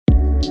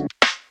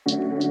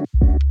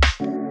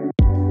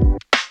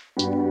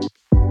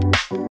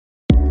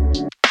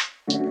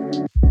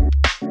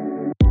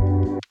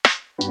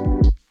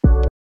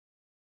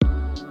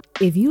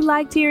If you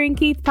liked hearing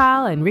Keith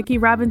Powell and Ricky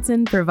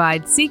Robinson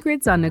provide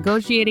secrets on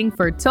negotiating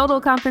for total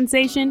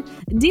compensation,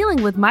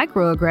 dealing with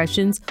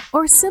microaggressions,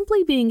 or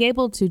simply being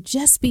able to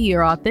just be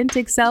your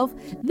authentic self,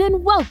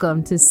 then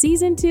welcome to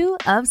Season 2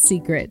 of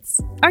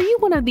Secrets. Are you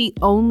one of the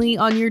only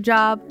on your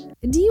job?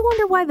 Do you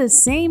wonder why the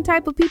same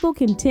type of people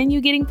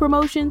continue getting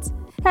promotions?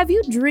 Have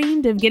you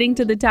dreamed of getting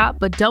to the top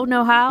but don't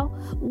know how?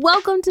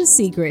 Welcome to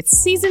Secrets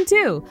Season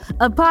 2,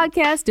 a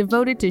podcast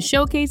devoted to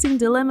showcasing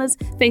dilemmas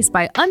faced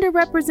by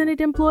underrepresented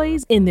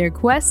employees in their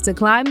quest to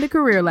climb the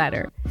career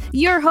ladder.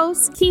 Your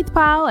hosts, Keith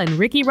Powell and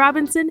Ricky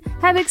Robinson,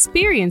 have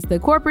experienced the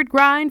corporate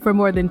grind for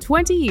more than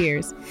 20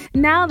 years.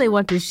 Now they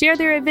want to share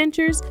their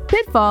adventures,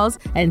 pitfalls,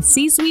 and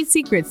C-suite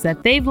secrets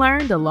that they've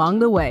learned along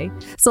the way.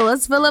 So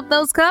let's fill up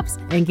those cups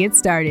and get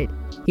started.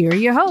 Here are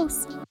your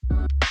hosts.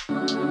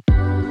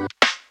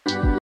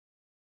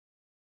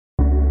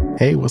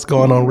 Hey, what's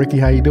going on, Ricky?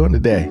 How you doing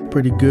today?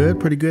 Pretty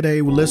good.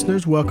 Hey,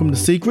 listeners, welcome to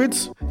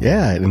Secrets.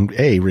 Yeah, and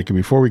hey, Ricky,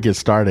 before we get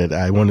started,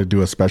 I want to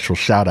do a special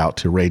shout out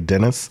to Ray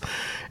Dennis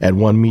at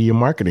One Media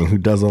Marketing, who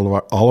does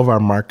all of our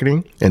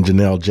marketing, and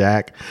Janelle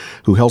Jack,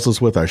 who helps us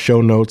with our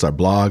show notes, our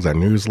blogs, our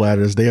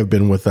newsletters. They have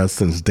been with us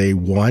since day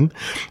one,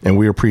 and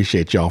we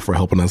appreciate y'all for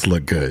helping us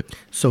look good.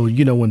 So,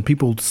 when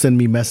people send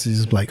me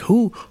messages like,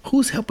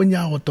 who's helping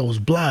y'all with those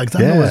blogs?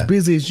 I know as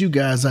busy as you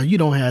guys are, you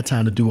don't have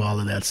time to do all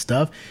of that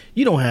stuff.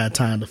 You don't have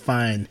time to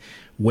find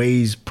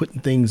ways putting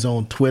things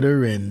on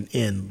Twitter and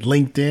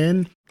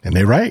LinkedIn. And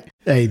they're right.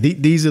 Hey,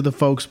 these are the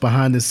folks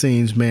behind the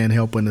scenes, man,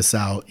 helping us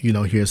out,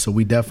 here. So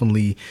we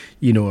definitely,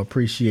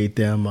 appreciate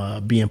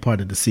them being part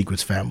of the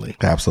Secrets family.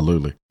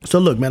 Absolutely. So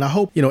look, man, I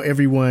hope,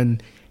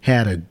 everyone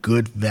had a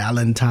good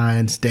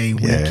Valentine's Day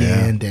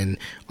weekend and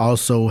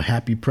also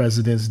happy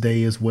President's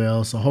Day as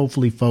well. So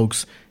hopefully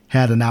folks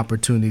had an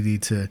opportunity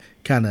to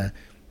kind of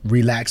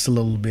relax a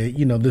little bit,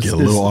 get a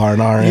little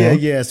R&R in.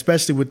 Yeah,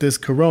 especially with this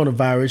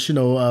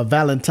coronavirus,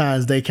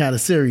 Valentine's Day kind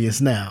of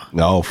serious now.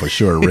 No, for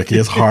sure, Ricky.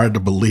 It's hard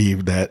to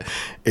believe that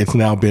it's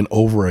now been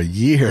over a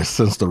year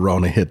since the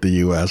Rona hit the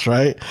U.S.,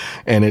 right?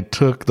 And it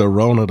took the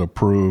Rona to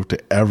prove to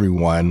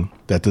everyone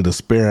that the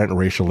disparate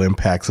racial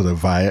impacts of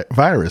the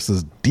virus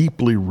is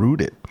deeply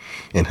rooted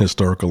in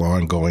historical,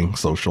 ongoing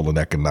social and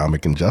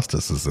economic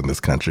injustices in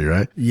this country,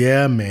 right?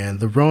 Yeah, man.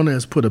 The Rona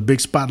has put a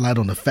big spotlight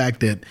on the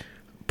fact that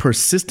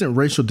persistent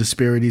racial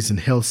disparities in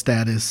health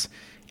status,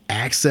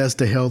 access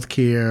to health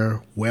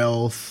care,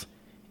 wealth,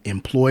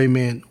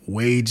 employment,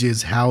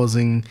 wages,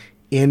 housing,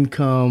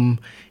 income,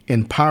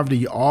 and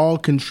poverty all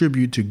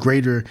contribute to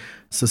greater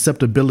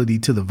susceptibility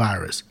to the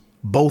virus,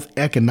 both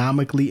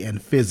economically and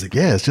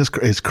physically. Yeah,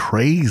 it's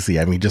crazy.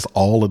 I mean, just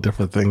all the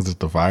different things that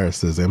the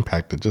virus has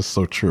impacted, just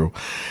so true.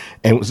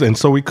 And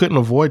so we couldn't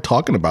avoid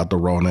talking about the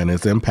Rona and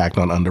its impact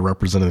on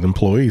underrepresented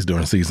employees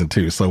during season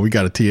 2. So we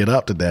got to tee it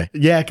up today.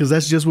 Yeah, because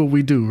that's just what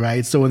we do,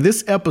 right? So in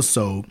this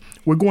episode,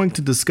 we're going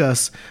to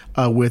discuss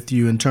with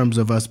you in terms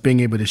of us being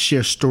able to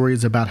share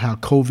stories about how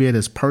COVID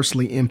has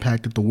personally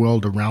impacted the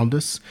world around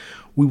us.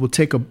 We will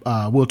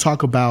we'll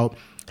talk about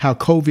how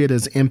COVID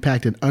has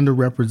impacted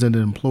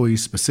underrepresented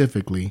employees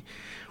specifically.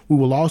 We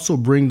will also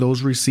bring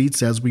those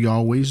receipts as we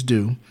always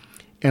do.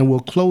 And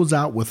we'll close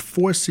out with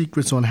 4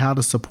 secrets on how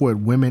to support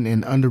women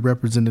and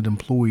underrepresented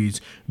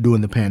employees during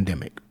the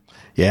pandemic.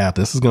 Yeah,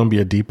 this is going to be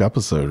a deep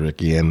episode,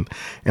 Ricky. And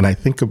I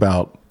think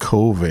about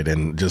COVID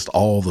and just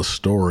all the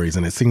stories,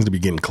 and it seems to be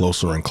getting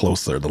closer and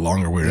closer the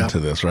longer we're into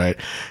this, right?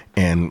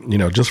 And,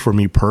 just for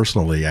me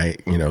personally,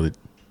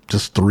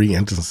 just 3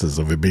 instances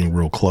of it being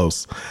real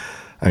close.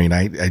 I mean,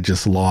 I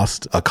just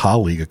lost a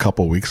colleague a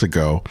couple of weeks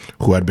ago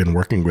who I'd been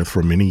working with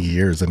for many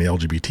years in the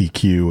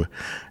LGBTQ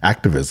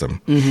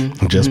activism.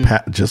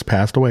 Just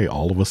passed away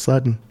all of a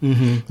sudden,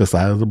 just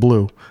out of the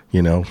blue.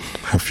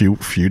 A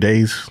few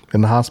days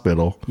in the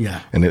hospital,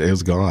 and it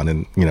was gone.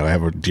 And I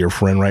have a dear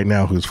friend right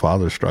now whose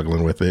father's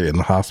struggling with it in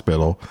the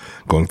hospital,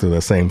 going through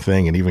the same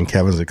thing. And even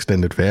Kevin's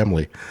extended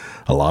family,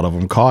 a lot of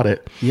them caught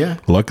it. Yeah,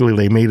 luckily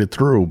they made it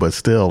through, but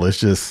still, it's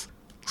just.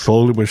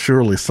 Slowly but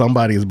surely,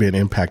 somebody is being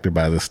impacted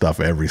by this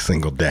stuff every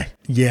single day.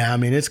 Yeah, I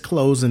mean, it's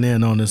closing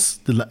in on us,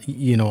 a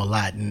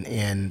lot.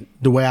 And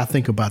the way I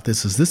think about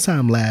this is this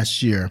time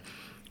last year,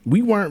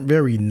 we weren't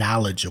very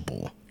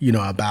knowledgeable,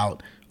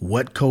 about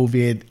what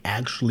COVID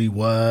actually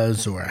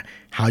was or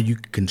how you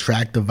could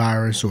contract the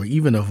virus or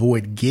even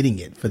avoid getting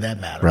it for that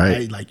matter,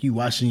 right? Like you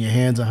washing your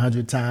hands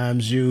 100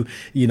 times, you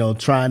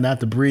trying not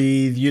to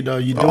breathe, you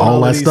doing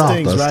all of these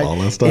things, right? All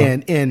that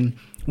stuff. And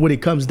what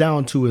it comes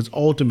down to is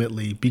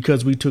ultimately,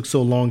 because we took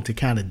so long to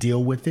kind of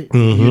deal with it,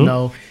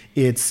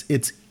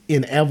 it's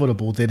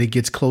inevitable that it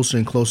gets closer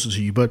and closer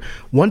to you. But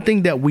one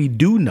thing that we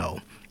do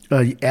know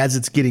as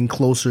it's getting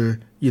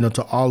closer,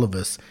 to all of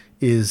us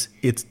is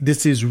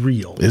this is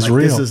real. It's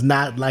real. This is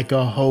not like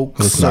a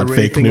hoax it's not or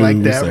fake anything news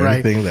like that, or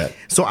right? Anything that.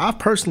 So I've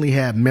personally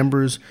had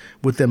members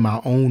within my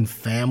own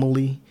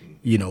family,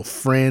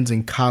 friends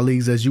and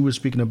colleagues, as you were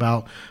speaking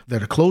about,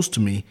 that are close to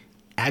me,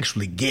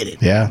 actually get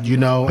it. Yeah. You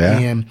know, Yeah.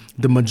 and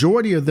the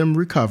majority of them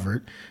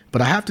recovered.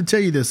 But I have to tell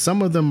you that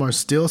some of them are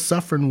still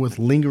suffering with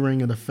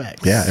lingering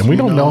effects. Yeah, and we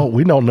don't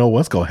know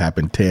what's going to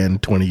happen 10,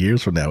 20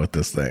 years from now with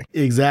this thing.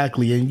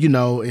 Exactly. And, you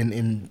know,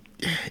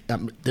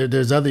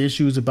 there's other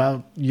issues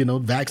about, you know,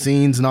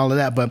 vaccines and all of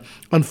that. But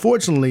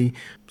unfortunately,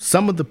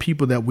 some of the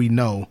people that we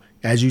know,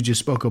 as you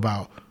just spoke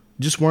about,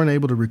 just weren't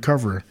able to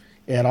recover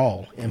at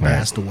all and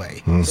passed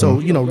away. Mm-hmm. So,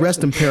 you know,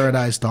 rest in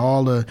paradise to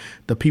all the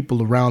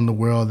people around the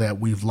world that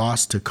we've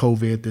lost to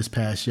COVID this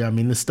past year. I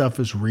mean, this stuff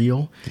is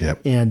real.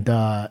 Yep. And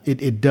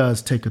it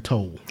does take a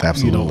toll.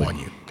 Absolutely. You know, on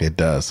you. It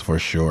does, for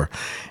sure.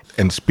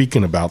 And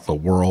speaking about the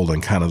world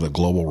and kind of the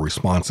global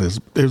responses,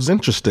 it was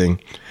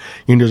interesting,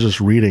 you know, just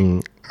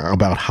reading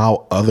about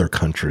how other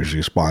countries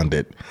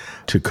responded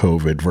to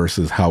COVID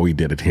versus how we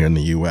did it here in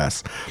the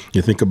U.S.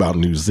 You think about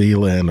New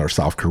Zealand or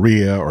South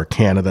Korea or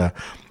Canada,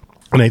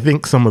 and I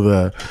think some of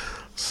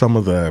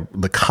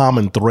the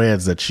common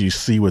threads that you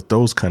see with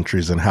those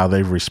countries and how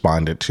they've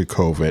responded to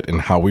COVID and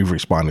how we've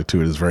responded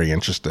to it is very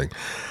interesting.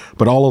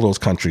 But all of those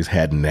countries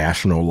had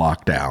national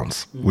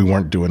lockdowns. We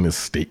weren't doing this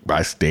state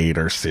by state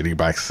or city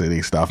by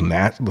city stuff.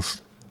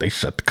 They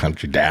shut the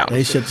country down.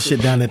 They shut the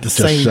shit down at the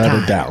same time. Just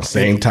shut it down,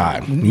 same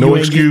time. No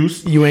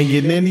excuse. You ain't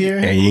getting in here?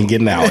 And you ain't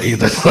getting out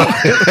either.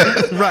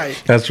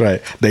 Right. That's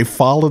right. They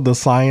followed the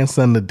science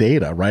and the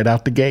data right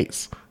out the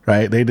gates.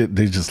 Right. They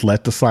just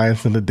let the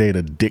science and the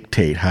data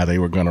dictate how they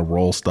were going to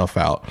roll stuff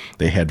out.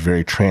 They had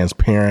very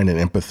transparent and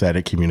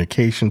empathetic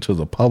communication to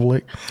the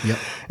public. Yep.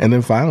 And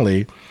then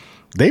finally,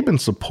 they've been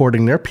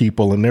supporting their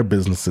people and their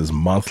businesses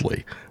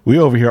monthly. We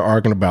over here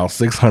arguing about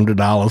 $600,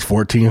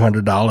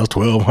 $1,400,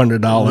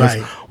 $1,200,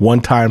 right.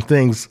 one-time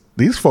things.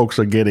 These folks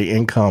are getting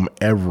income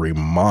every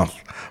month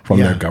from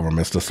their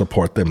governments to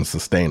support them and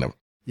sustain them.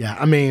 Yeah.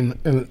 I mean,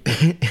 and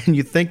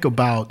you think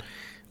about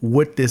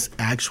what this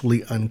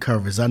actually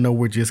uncovers. I know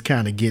we're just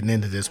kind of getting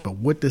into this, but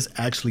what this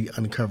actually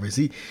uncovers,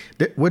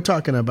 we're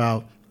talking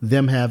about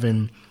them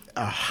having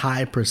a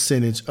high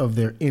percentage of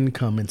their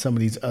income in some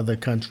of these other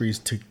countries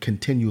to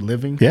continue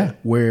living. Yeah.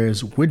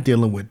 Whereas we're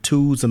dealing with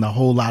twos and a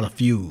whole lot of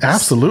fews.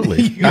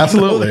 Absolutely.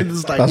 Absolutely.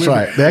 Like that's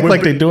right. They act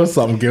like they're doing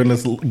something, giving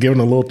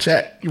a little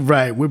check.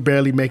 Right. We're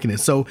barely making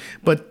it. So,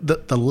 but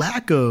the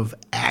lack of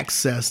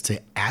access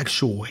to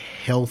actual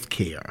health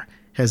care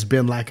has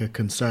been like a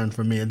concern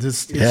for me.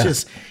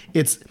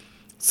 It's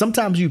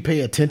sometimes you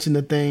pay attention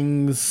to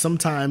things.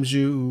 Sometimes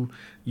you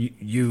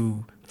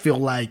feel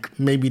like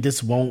maybe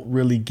this won't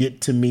really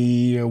get to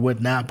me or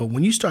whatnot. But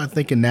when you start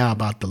thinking now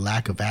about the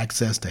lack of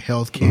access to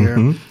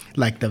healthcare,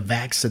 like the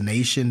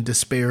vaccination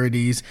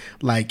disparities,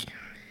 like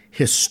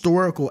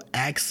historical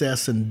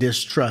access and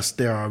distrust,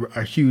 there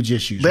are huge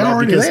issues. They're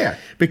already there.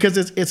 Because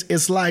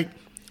it's like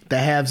the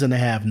haves and the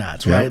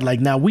have-nots, right? Yep. Like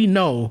now we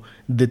know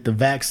that the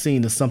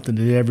vaccine is something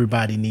that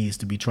everybody needs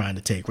to be trying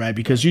to take, right?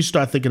 Because you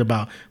start thinking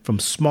about from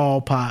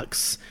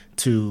smallpox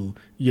to,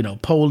 you know,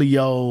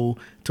 polio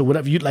to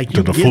whatever you like.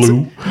 To the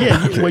flu.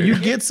 Well, you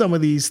get some of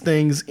these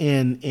things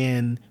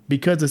and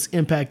because it's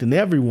impacting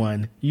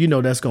everyone, you know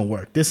that's going to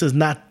work. This is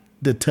not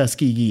the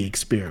Tuskegee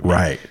experiment.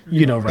 Right.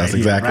 You know, right. That's here,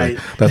 exactly. right?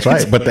 That's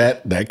right. But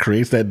that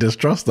creates that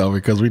distrust, though,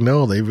 because we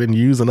know they've been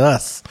using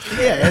us.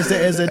 Yeah, as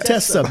a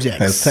test subject.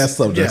 As test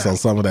subjects on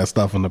some of that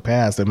stuff in the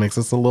past. It makes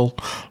us a little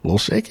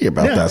shaky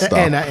about that stuff.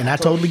 And I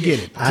totally get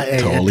it.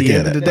 Totally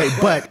get it. At the end of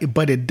the day.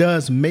 But it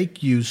does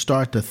make you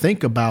start to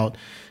think about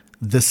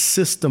the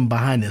system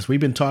behind this. We've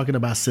been talking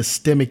about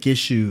systemic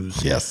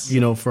issues, yes,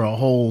 you know, for a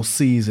whole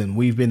season.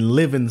 We've been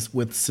living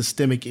with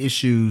systemic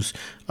issues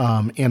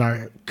in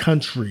our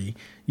country,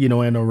 you know,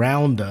 and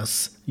around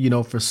us, you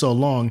know, for so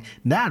long.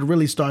 Now it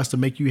really starts to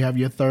make you have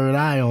your third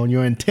eye on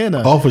your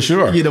antenna. Oh, for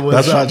sure. You know,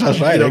 that's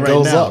right. You know, it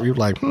goes up. You're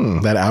like,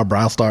 that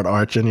eyebrow start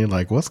arching. You're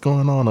like, what's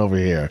going on over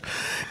here?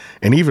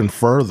 And even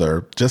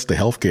further, just the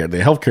healthcare. The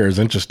healthcare is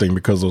interesting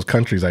because those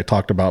countries I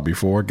talked about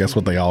before, guess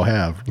what they all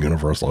have?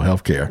 Universal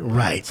healthcare.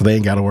 Right. So they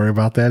ain't got to worry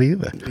about that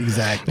either.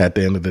 Exactly. At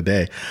the end of the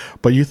day.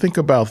 But you think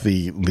about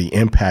the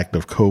impact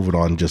of COVID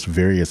on just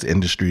various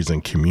industries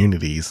and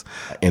communities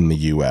in the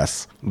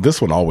U.S. This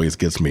one always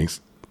gets me,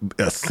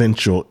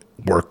 essential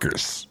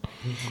workers.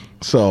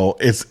 So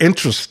it's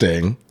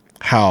interesting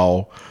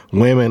how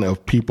women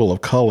of people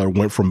of color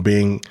went from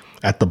being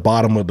at the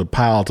bottom of the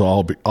pile to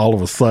all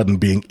of a sudden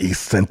being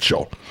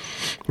essential,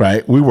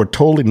 right? We were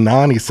totally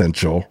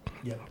non-essential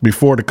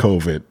before the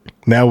COVID.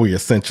 Now we're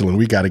essential, and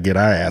we got to get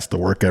our ass to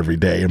work every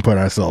day and put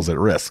ourselves at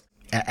risk.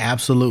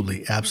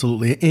 Absolutely.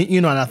 Absolutely. And,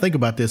 you know, and I think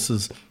about this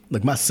as,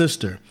 like, my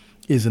sister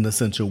is an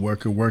essential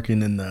worker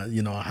working in the,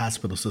 you know, a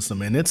hospital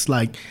system. And it's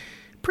like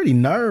pretty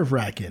nerve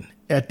wracking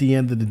at the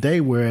end of the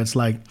day, where it's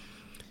like,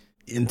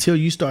 until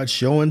you start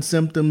showing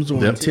symptoms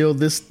or until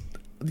this,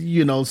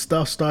 you know,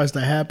 stuff starts to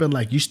happen,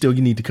 like you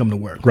need to come to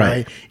work.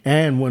 Right.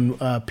 And when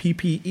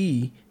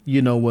PPE,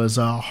 you know, was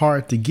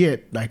hard to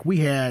get, like we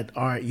had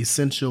our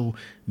essential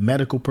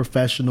medical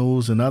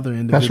professionals and other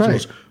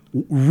individuals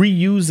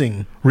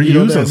reusing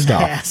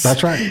stuff.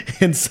 That's right.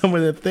 And some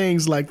of the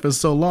things, like, for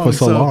so long.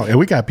 And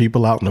we got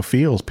people out in the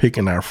fields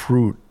picking our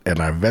fruit and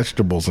our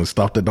vegetables and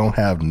stuff that don't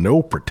have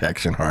no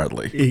protection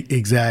hardly.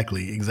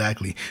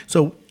 Exactly.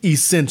 So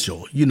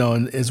essential,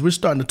 and as we're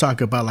starting to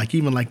talk about like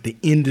even like the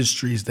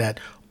industries that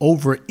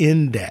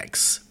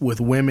over-index with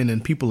women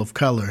and people of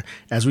color,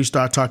 as we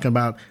start talking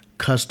about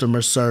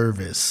customer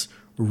service,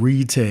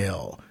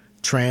 retail,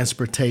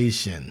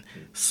 transportation,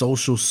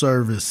 social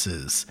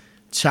services,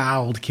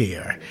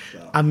 childcare.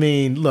 I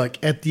mean, look,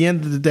 at the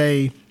end of the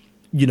day,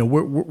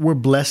 we're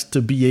blessed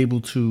to be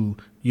able to,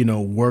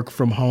 work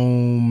from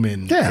home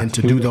and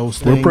to do those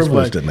things. We're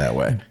privileged in that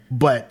way.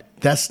 But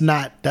that's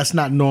not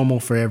normal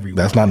for everyone.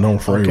 That's not normal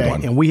for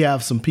everyone. And we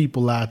have some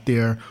people out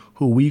there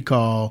who we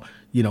call,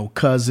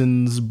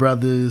 cousins,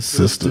 brothers,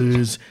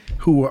 sisters,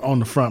 who are on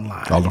the front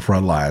line. On the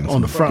front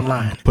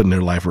line. Putting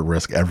their life at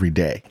risk every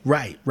day.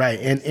 Right.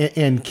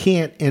 And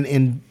can't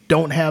and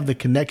don't have the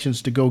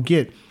connections to go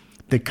get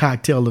the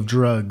cocktail of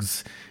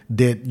drugs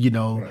that,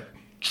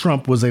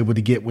 Trump was able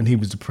to get when he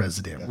was the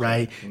president,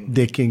 right? Mm-hmm.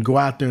 They can go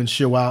out there and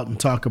show out and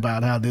talk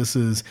about how this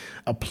is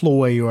a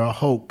ploy or a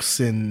hoax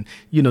and,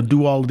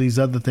 do all of these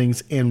other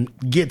things and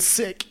get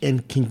sick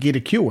and can get a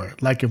cure.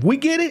 Like if we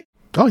get it.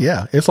 Oh,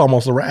 yeah. It's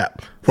almost a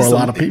wrap for a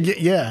lot of people.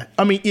 Yeah.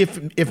 I mean,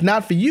 if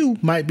not for you,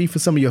 might be for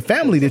some of your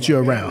family that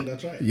you're around.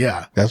 That's right.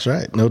 Yeah. That's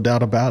right. No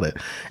doubt about it.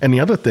 And the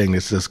other thing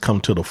that's just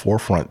come to the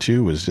forefront,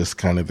 too, is just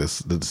kind of this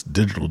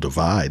digital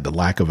divide, the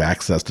lack of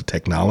access to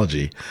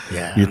technology.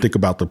 Yeah. You think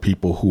about the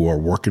people who are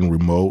working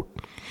remote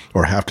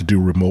or have to do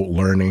remote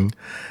learning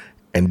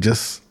and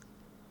just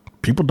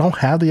people don't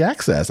have the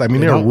access. I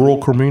mean, there are rural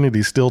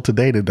communities still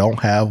today that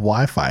don't have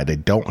Wi-Fi. They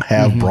don't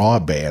have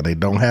broadband. They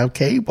don't have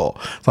cable.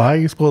 So how are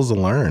you supposed to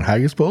learn? How are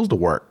you supposed to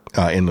work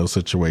in those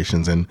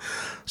situations? And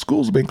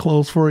schools have been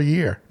closed for a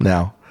year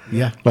now.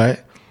 Yeah. Right?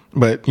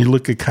 But you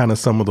look at kind of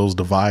some of those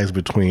divides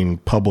between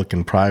public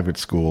and private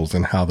schools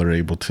and how they're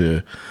able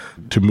to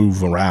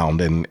move around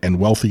and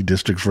wealthy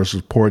districts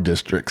versus poor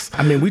districts.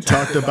 I mean, we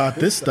talked about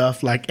this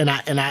stuff like, and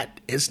I,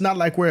 it's not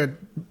like we're,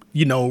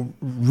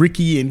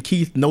 Ricky and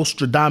Keith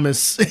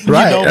Nostradamus,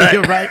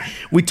 right?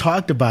 We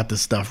talked about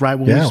this stuff, right?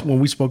 When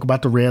we spoke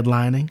about the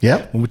redlining,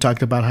 when we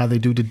talked about how they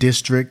do the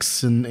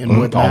districts and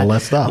whatnot, all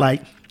that stuff.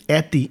 Like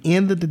at the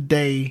end of the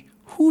day,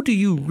 who do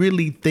you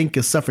really think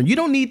is suffering? You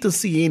don't need to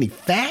see any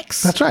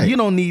facts. That's right. You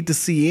don't need to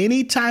see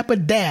any type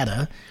of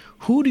data.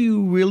 Who do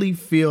you really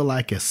feel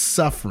like is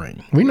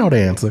suffering? We know the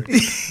answer.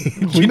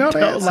 We know the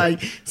answer.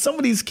 Like some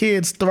of these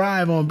kids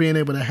thrive on being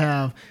able to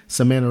have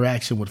some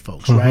interaction with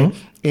folks, right?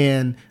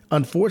 And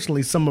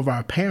unfortunately, some of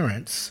our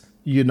parents,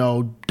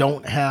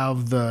 don't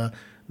have the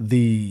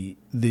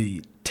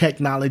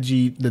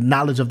technology, the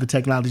knowledge of the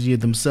technology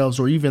themselves,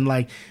 or even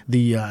like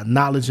the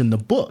knowledge in the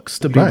books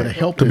to be able to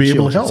help.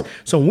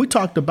 So when we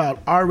talked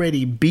about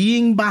already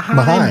being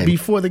behind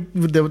before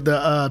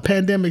the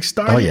pandemic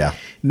started,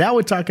 now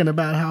we're talking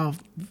about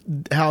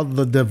how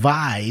the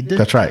divide.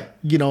 That's right.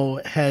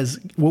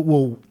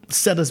 will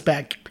set us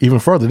back even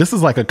further. This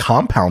is like a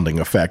compounding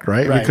effect,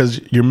 right? Because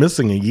you're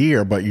missing a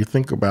year, but you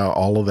think about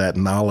all of that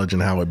knowledge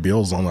and how it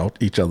builds on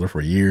each other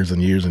for years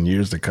and years and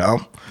years to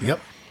come. Yep.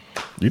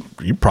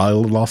 You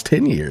probably lost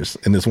 10 years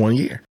in this 1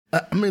 year.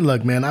 I mean,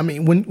 look, man,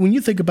 when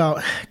you think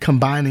about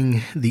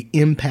combining the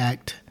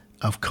impact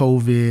of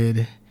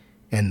COVID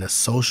and the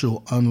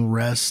social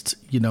unrest,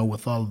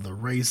 with all of the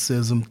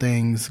racism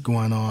things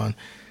going on,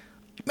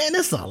 man,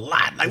 it's a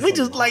lot. Like we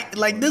just like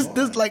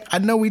this like I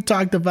know we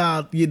talked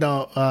about,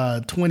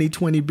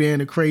 2020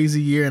 being a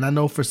crazy year, and I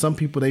know for some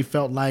people they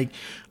felt like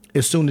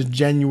as soon as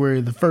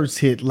January the 1st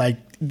hit, like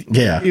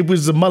it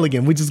was a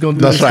mulligan. We're just gonna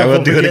do this. That's right.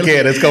 We'll do it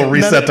again. It's gonna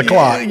reset the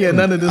clock. Yeah,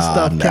 none of this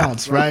stuff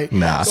counts, right?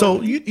 Nah. So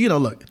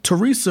look,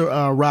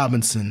 Teresa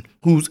Robinson,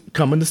 who's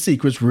coming to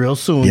Secrets real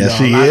soon. Yes,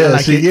 she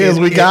is. She is.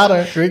 We got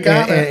her.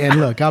 And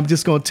look, I'm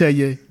just gonna tell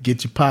you,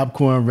 get your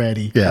popcorn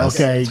ready. Yes.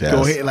 Okay. Yes.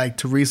 Go ahead. Like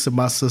Teresa,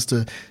 my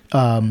sister,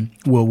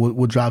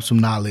 will drop some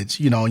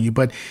knowledge, on you.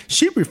 But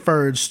she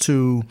refers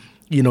to,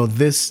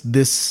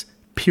 this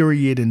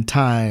period in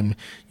time,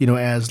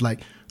 as like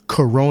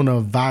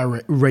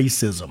coronavirus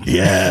racism.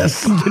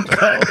 Yes.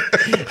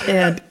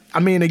 And I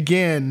mean,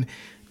 again,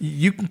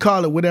 you can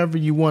call it whatever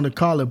you want to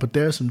call it, but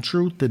there's some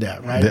truth to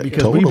that, right?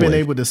 Because we've been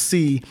able to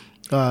see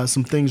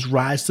some things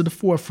rise to the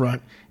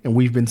forefront, and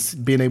we've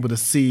been able to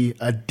see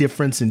a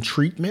difference in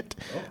treatment,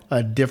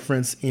 a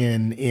difference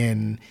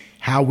in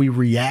how we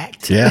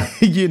react,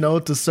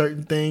 to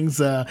certain things,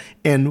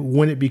 and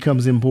when it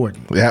becomes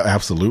important. Yeah,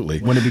 absolutely.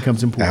 When it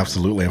becomes important.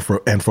 Absolutely.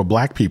 And for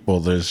Black people,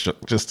 there's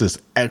just this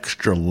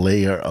extra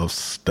layer of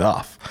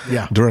stuff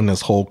during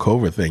this whole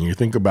COVID thing. You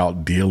think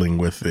about dealing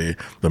with the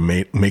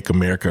Make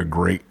America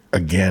Great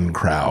Again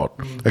crowd.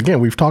 Again,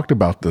 we've talked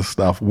about this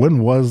stuff.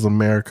 When was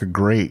America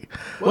great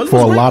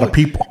for a lot of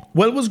people?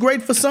 Well, it was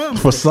great for some.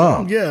 For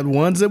some. Yeah, the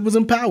ones that was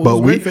in power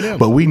was great for them.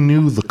 But we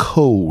knew the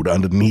code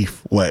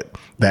underneath what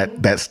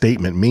that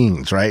statement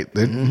means, right?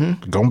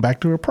 Going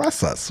back to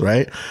oppress us,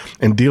 right?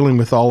 And dealing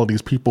with all of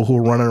these people who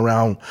are running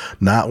around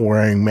not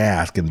wearing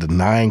masks and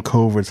denying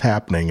COVID's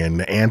happening and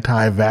the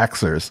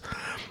anti-vaxxers.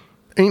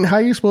 I mean, how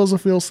are you supposed to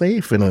feel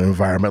safe in an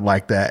environment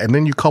like that? And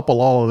then you couple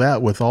all of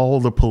that with all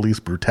the police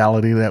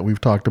brutality that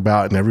we've talked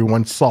about and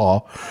everyone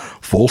saw,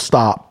 full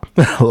stop,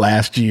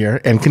 last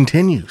year, and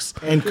continues.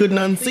 And couldn't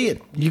unsee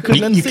it. You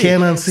couldn't unsee it. You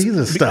can't unsee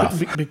this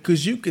stuff.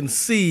 Because you can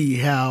see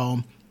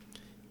how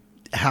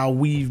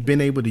we've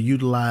been able to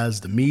utilize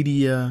the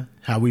media,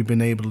 how we've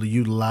been able to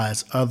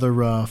utilize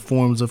other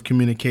forms of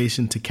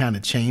communication to kind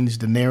of change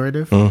the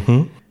narrative.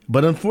 Mm-hmm.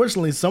 But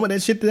unfortunately, some of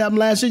that shit that happened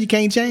last year, you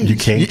can't change. You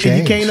can't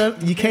change. You can't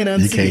unsee it. You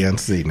can't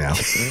unsee now.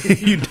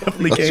 You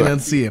definitely can't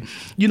unsee it.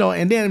 You know,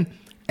 and then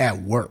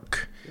at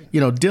work,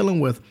 you know, dealing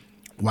with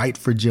white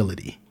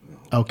fragility.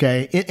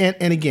 Okay.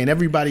 And again,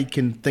 everybody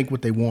can think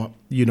what they want,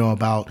 you know,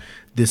 about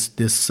this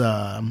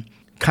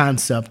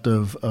concept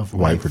of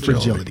white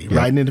fragility,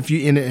 right? And if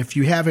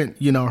you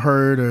haven't, you know,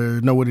 heard or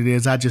know what it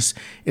is, I just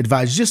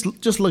advise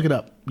just look it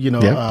up, you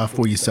know,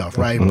 for yourself,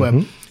 right? Mm-hmm.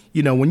 But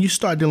you know, when you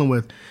start dealing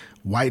with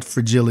white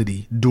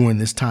fragility during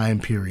this time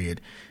period,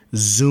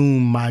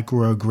 Zoom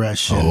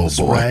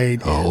microaggressions,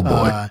 right? Oh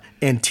boy!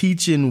 And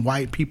teaching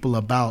white people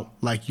about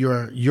like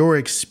your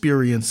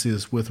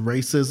experiences with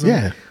racism.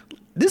 Yeah.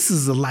 This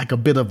is like a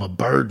bit of a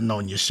burden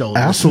on your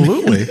shoulders.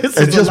 Absolutely.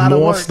 It's just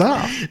more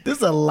stuff. This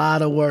is a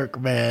lot of work,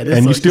 man.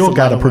 And you still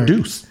got to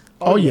produce.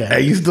 Oh yeah.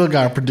 And you still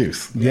got to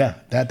produce. Yeah.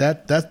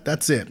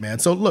 That's it, man.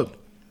 So look,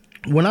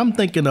 when I'm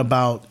thinking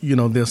about, you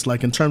know, this,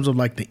 like in terms of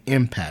like the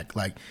impact,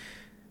 like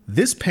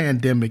this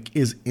pandemic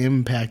is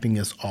impacting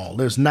us all.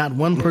 There's not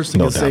one person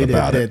can say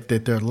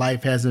that their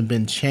life hasn't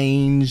been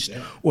changed,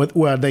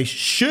 or they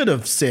should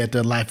have said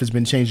their life has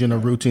been changing their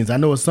routines. I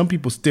know some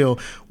people still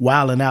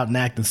wilding out and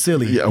acting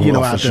silly, out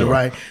there, sure.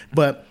 Right?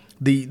 But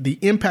the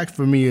impact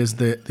for me is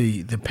that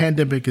the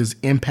pandemic is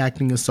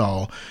impacting us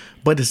all,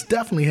 but it's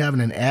definitely having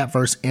an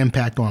adverse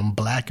impact on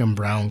Black and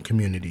brown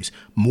communities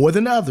more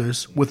than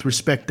others with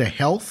respect to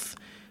health,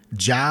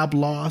 job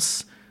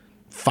loss,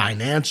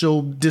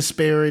 financial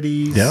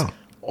disparities,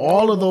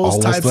 all of those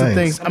types of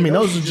things. I mean,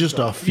 those are just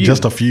a few.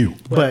 Just a few,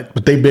 but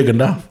they big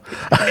enough.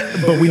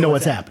 But we know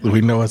what's happening. We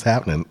know what's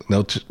happening.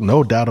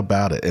 No doubt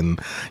about it. And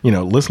you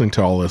know, listening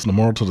to all this, the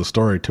moral to the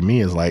story to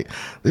me is like,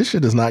 this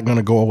shit is not going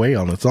to go away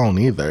on its own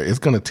either. It's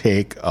going to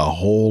take a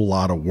whole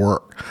lot of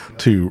work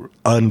to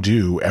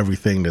undo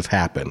everything that's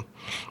happened,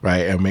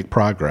 right, and make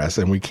progress.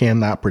 And we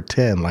cannot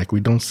pretend like we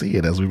don't see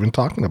it, as we've been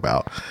talking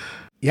about.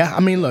 Yeah, I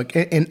mean, look,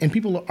 and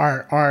people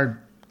are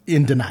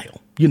in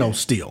denial, you know,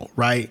 still,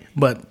 right?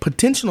 But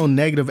potential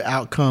negative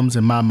outcomes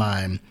in my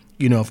mind,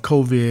 you know, of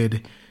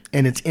COVID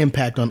and its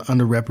impact on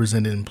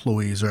underrepresented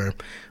employees are,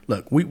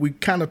 look, we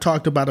kind of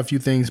talked about a few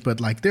things, but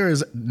like there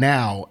is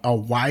now a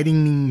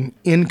widening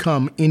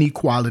income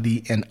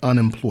inequality and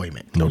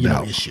unemployment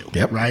issue,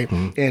 right?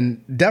 Mm-hmm.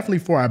 And definitely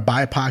for our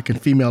BIPOC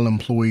and female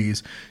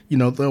employees, you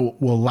know, they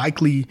will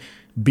likely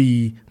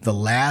be the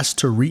last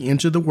to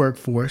re-enter the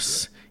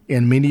workforce.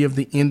 And many of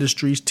the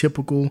industries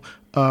typical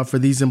for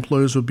these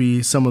employers will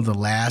be some of the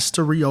last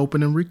to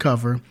reopen and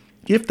recover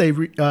if they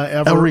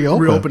ever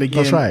reopen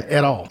again. That's right.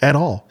 At all. At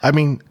all. I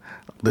mean,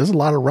 there's a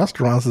lot of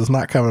restaurants that's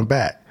not coming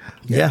back.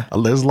 Yeah.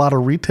 There's a lot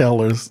of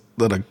retailers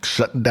that are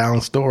shutting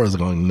down stores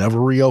and going to never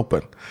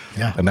reopen.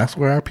 Yeah. And that's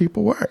where our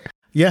people work.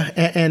 Yeah.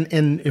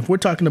 And if we're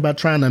talking about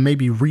trying to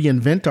maybe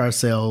reinvent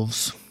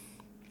ourselves,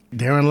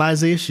 therein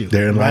lies the issue.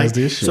 Therein lies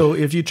the issue. So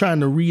if you're trying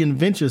to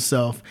reinvent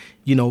yourself,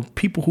 you know,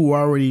 people who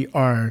already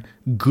are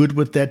good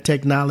with that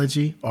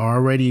technology, are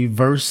already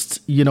versed,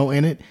 you know,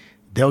 in it,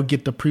 they'll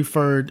get the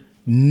preferred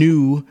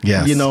new,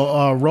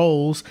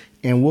 roles,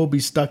 and we'll be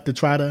stuck to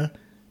try to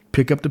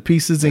pick up the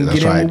pieces and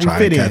get in where we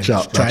fit in.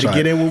 Try to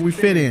get in where we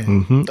fit in.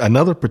 Mm-hmm.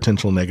 Another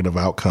potential negative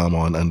outcome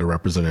on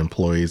underrepresented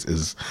employees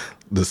is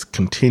this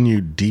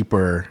continued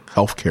deeper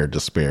healthcare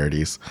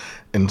disparities.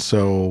 And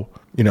so,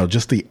 you know,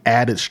 just the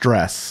added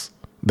stress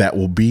that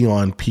will be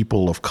on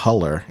people of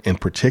color in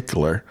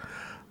particular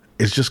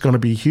is just going to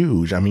be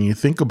huge. I mean, you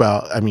think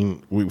about,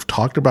 we've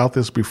talked about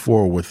this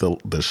before with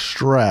the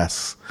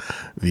stress,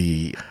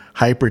 the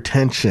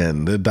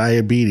hypertension, the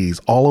diabetes,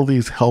 all of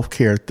these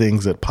healthcare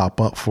things that pop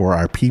up for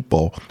our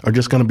people are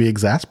just going to be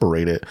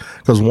exacerbated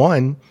because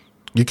one,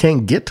 you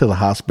can't get to the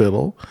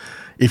hospital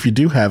if you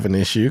do have an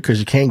issue because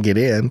you can't get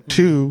in.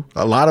 Two,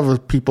 a lot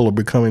of people are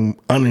becoming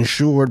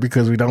uninsured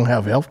because we don't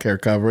have healthcare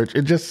coverage.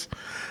 It just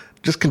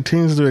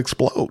continues to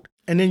explode.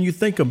 And then you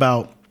think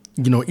about,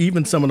 you know,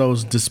 even some of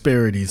those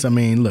disparities. I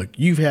mean, look,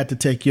 you've had to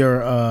take your,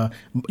 go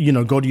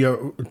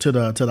to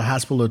the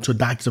hospital or to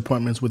doctor's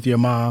appointments with your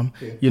mom.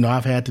 Yeah. You know,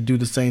 I've had to do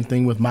the same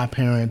thing with my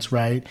parents,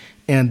 right?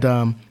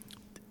 And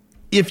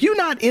if you're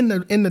not in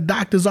the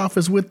doctor's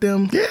office with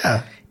them,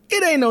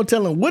 it ain't no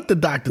telling what the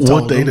doctor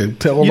told them. What they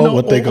tell them,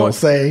 what they gonna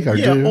say or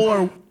do,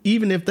 or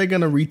even if they're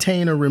gonna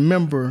retain or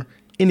remember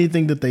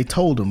anything that they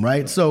told them,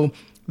 right? So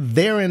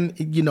therein,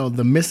 you know,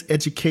 the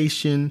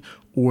miseducation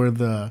or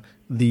the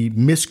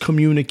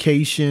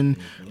miscommunication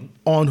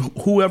on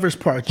whoever's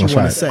part you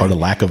want to say. Or the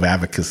lack of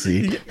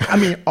advocacy. I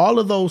mean, all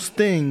of those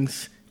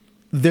things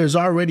there's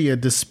already a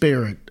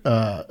disparate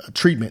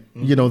treatment,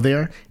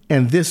 there,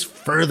 and this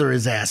further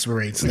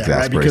exasperates that,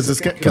 right? Because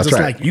it's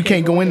like you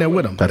can't go in there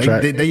with them. That's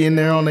right. They in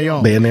there on their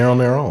own. They in there on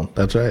their own.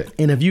 That's right.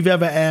 And if you've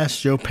ever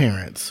asked your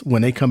parents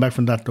when they come back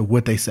from the doctor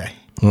what they say,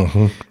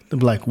 they'll be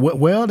like,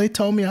 "Well, they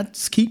told me I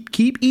just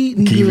keep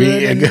eating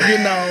good,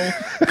 and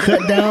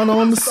cut down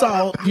on the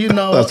salt."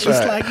 That's it's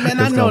right. like, man,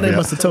 I know they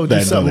must have told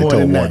you something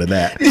more than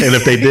that. And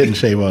if they didn't,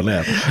 shame on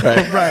them.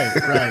 Right.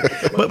 right.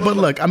 But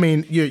look, I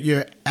mean,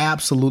 you're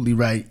absolutely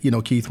right.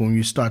 Keith, when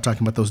you start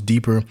talking about those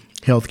deeper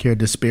healthcare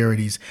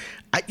disparities,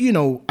 I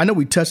know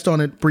we touched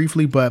on it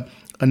briefly, but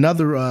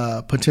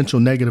another potential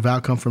negative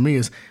outcome for me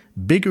is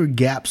bigger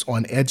gaps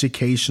on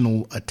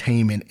educational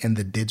attainment and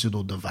the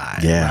digital divide.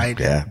 Yeah, right.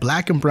 Yeah.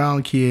 Black and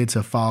brown kids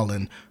have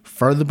fallen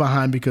further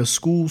behind because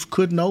schools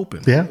couldn't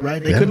open. Yeah.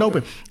 Right. They couldn't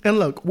open. And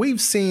look,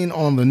 we've seen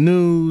on the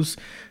news,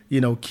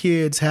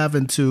 kids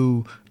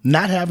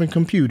not having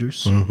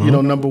computers,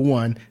 number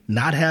one,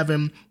 not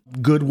having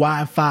good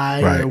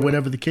Wi-Fi or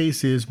whatever the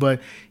case is.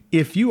 But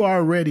if you are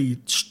already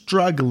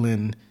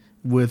struggling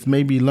with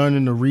maybe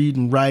learning to read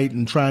and write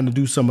and trying to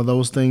do some of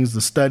those things,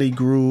 the study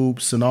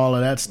groups and all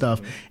of that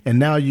stuff, and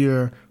now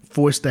you're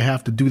forced to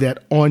have to do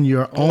that on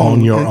your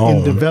own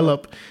and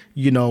develop,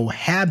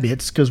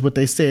 habits, because what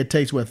they say, it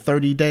takes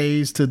 30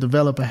 days to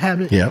develop a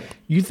habit. Yep.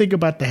 You think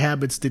about the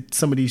habits that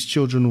some of these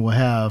children will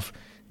have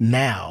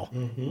now,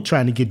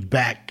 trying to get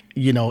back,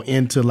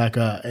 into like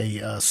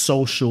a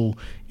social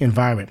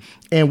environment.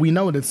 And we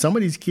know that some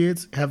of these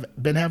kids have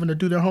been having to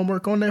do their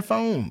homework on their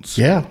phones.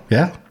 Yeah.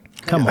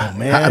 Come on,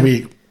 man. I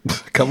mean,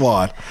 come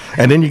on.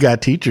 And then you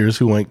got teachers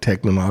who ain't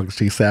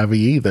technology savvy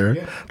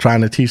either,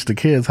 trying to teach the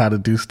kids how to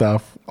do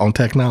stuff on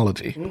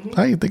technology.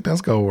 How do you think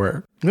that's going to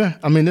work? Yeah.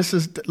 I mean,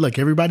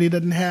 everybody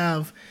doesn't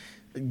have,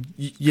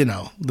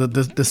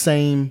 the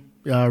same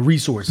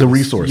resources. The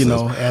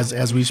resources.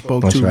 As we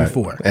spoke to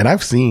before. And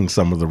I've seen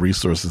some of the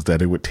resources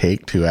that it would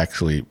take to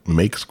actually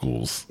make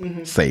schools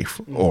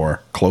safe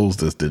or close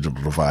this digital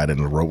divide in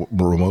a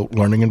remote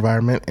learning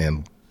environment.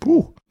 And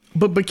whew.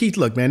 But Keith,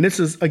 look, man,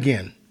 this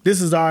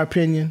is our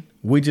opinion.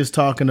 We're just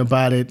talking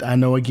about it. I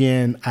know,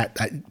 again,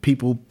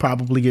 people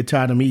probably get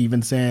tired of me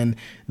even saying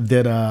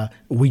that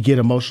we get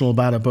emotional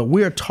about it, but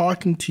we're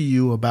talking to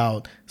you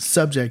about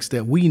subjects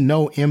that we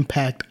know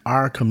impact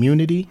our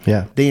community.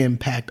 Yeah. They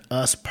impact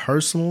us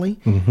personally.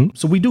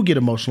 So we do get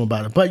emotional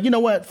about it. But you know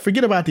what?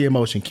 Forget about the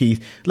emotion,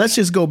 Keith. Let's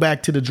just go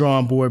back to the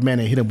drawing board, man,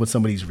 and hit them with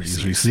some of these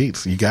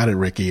receipts. You got it,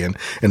 Ricky. And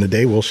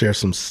today we'll share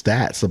some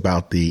stats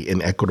about the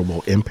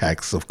inequitable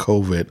impacts of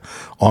COVID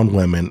on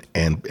women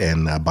and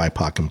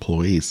BIPOC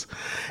employees.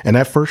 And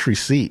that first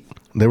receipt,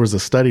 there was a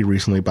study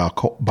recently by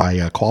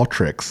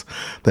Qualtrics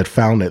that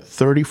found that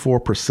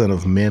 34%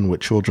 of men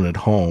with children at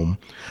home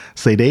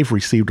say they've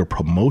received a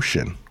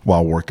promotion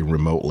while working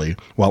remotely,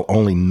 while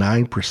only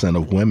 9%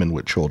 of women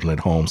with children at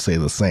home say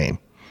the same.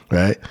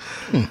 Right?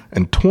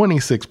 And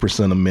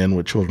 26% of men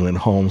with children at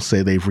home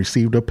say they've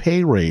received a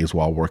pay raise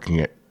while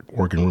working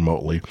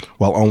remotely,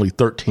 while only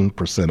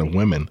 13% of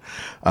women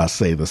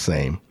say the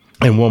same.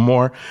 And one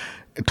more,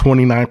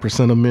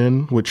 29% of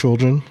men with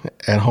children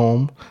at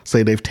home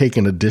say they've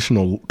taken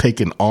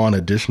on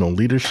additional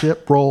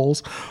leadership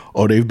roles,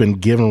 or they've been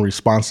given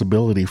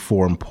responsibility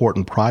for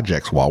important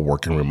projects while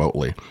working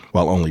remotely,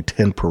 while only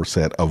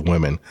 10% of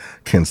women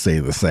can say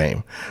the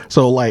same.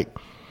 So like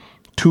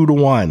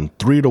 2-to-1,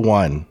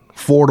 3-to-1,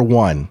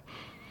 4-to-1,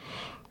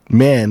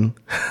 men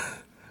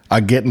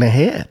are getting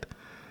ahead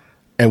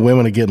and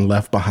women are getting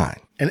left behind.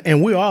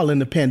 And we're all in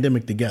the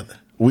pandemic together.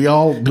 We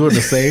all doing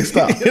the same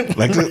stuff.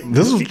 Like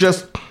this is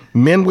just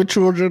men with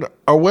children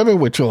or women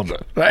with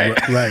children.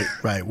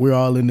 Right. We're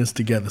all in this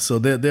together. So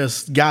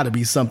there's got to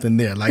be something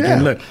there.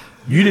 And look,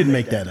 you didn't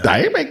make that up.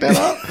 I didn't make that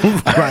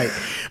up. Right.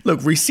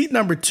 Look, receipt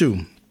number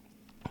 2.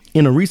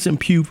 In a recent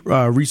Pew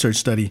Research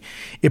study,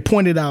 it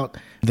pointed out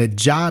that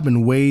job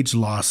and wage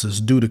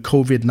losses due to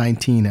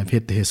COVID-19 have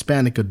hit the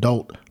Hispanic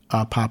adult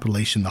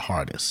population the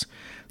hardest.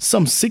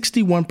 Some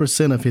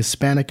 61% of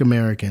Hispanic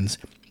Americans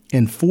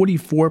and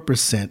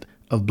 44%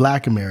 of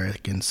Black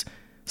Americans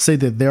say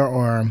that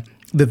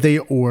they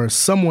or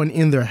someone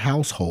in their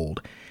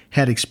household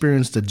had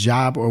experienced a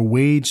job or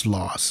wage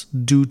loss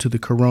due to the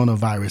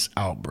coronavirus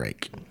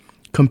outbreak,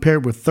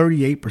 compared with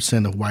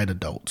 38% of white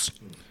adults.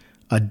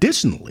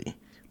 Additionally,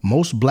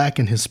 most Black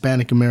and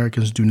Hispanic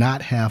Americans do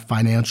not have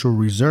financial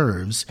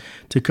reserves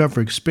to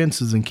cover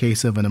expenses in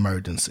case of an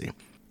emergency.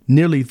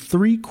 Nearly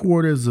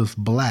 3/4 of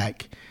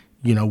Black,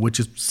 which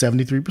is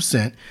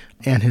 73%,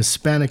 and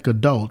Hispanic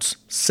adults,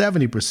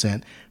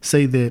 70%,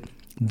 say that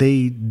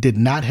they did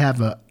not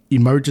have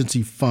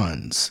emergency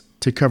funds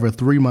to cover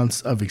 3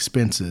 months of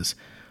expenses.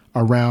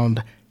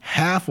 Around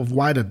half of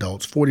white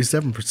adults,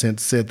 47%,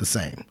 said the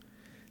same.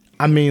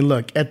 I mean,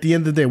 look, at the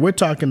end of the day, we're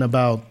talking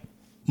about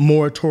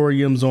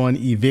moratoriums on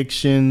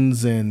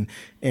evictions and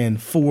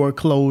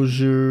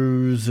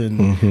foreclosures and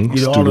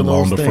all of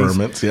those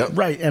things. Yep.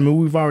 Right. I mean,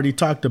 we've already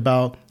talked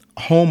about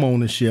home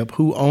ownership,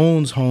 who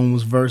owns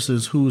homes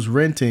versus who's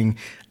renting.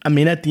 I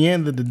mean, at the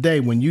end of the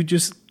day, when you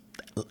just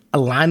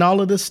line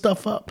all of this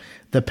stuff up,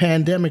 the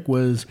pandemic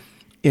was,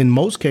 in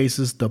most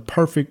cases, the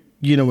perfect,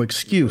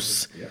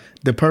 excuse,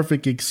 the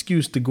perfect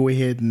excuse to go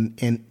ahead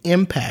and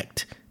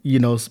impact,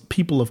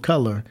 people of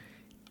color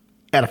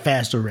at a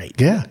faster rate.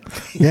 Yeah.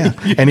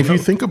 And if you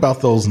think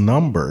about those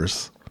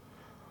numbers,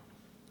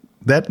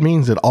 that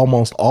means that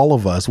almost all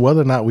of us,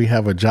 whether or not we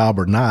have a job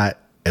or not,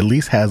 at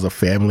least has a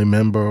family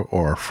member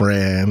or a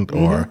friend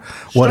or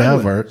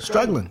whatever.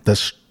 That's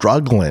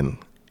struggling.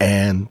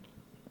 And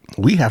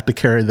we have to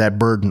carry that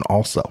burden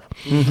also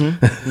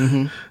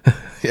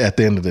at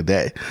the end of the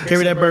day.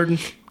 Carry that burden.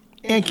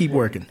 And keep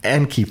working.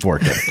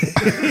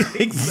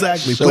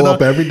 Exactly. Show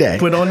up every day.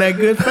 Put on that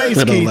good face,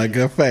 Put Keith. on that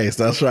good face.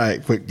 That's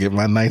right. Get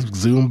my nice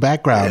Zoom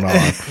background on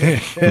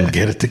and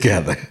get it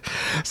together.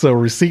 So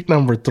receipt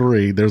number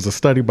 3, there's a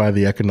study by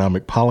the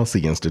Economic Policy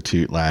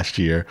Institute last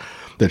year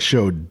that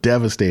showed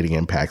devastating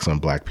impacts on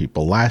Black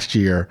people. Last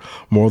year,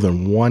 more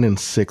than 1 in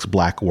 6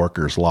 Black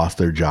workers lost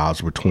their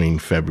jobs between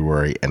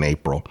February and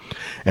April.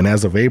 And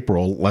as of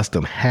April, less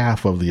than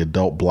half of the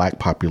adult Black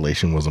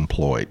population was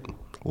employed.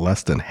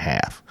 Less than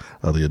half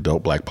of the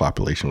adult Black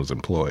population was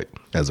employed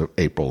as of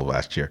April of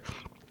last year.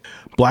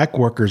 Black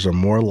workers are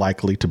more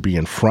likely to be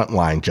in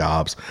frontline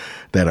jobs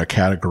that are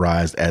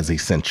categorized as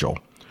essential,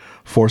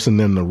 forcing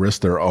them to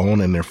risk their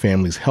own and their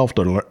family's health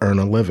to earn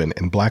a living.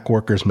 And Black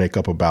workers make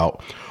up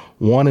about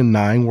 1 in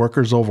 9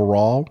 workers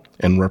overall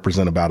and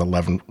represent about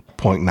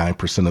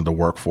 11.9% of the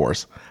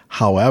workforce.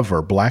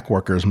 However, Black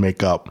workers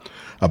make up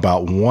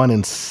about 1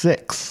 in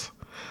 6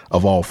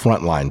 of all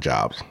frontline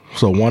jobs.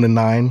 So 1 in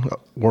 9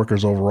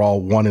 workers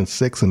overall, 1 in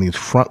 6 in these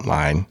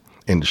frontline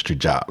industry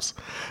jobs.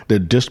 They're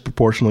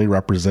disproportionately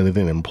represented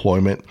in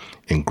employment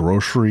in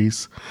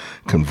groceries,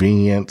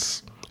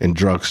 convenience, and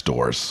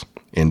drugstores,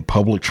 in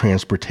public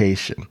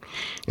transportation,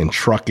 in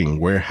trucking,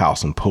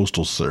 warehouse, and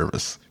postal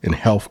service, in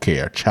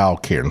healthcare,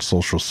 childcare, and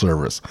social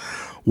service.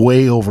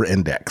 Way over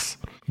index.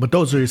 But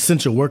those are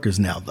essential workers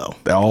now, though.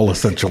 They're all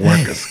essential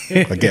workers.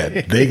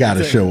 Again, they got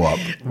to show up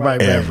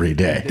every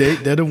day.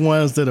 They're the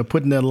ones that are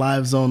putting their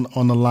lives on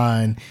the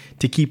line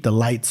to keep the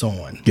lights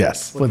on.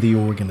 Yes. For the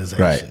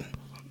organization. Right.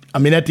 I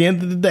mean, at the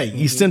end of the day,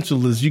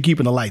 essential is you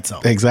keeping the lights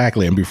on.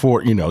 Exactly. And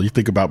before, you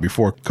think about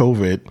before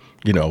COVID,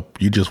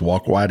 you just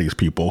walk by these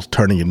people,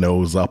 turning your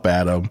nose up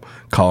at them,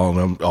 calling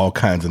them all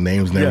kinds of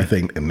names and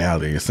everything. And now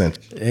they're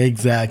essential.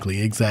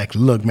 Exactly.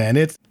 Look, man,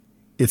 it's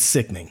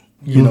sickening.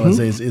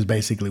 Is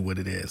basically what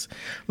it is.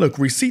 Look,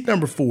 receipt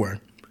number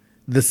 4,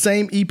 the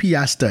same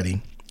EPI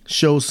study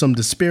shows some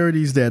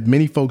disparities that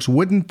many folks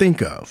wouldn't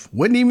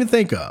even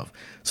think of.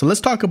 So let's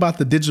talk about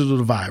the digital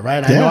divide,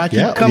 right? I know I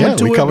keep coming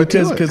to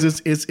it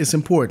because it's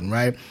important,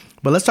 right?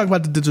 But let's talk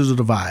about the digital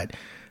divide.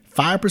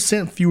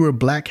 5% fewer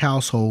Black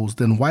households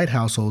than white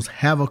households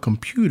have a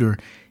computer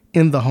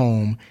in the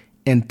home,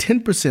 and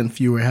 10%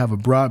 fewer have a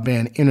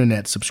broadband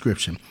internet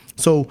subscription.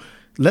 So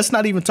let's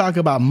not even talk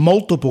about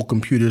multiple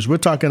computers. We're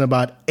talking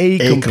about a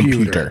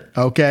computer.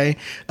 Okay.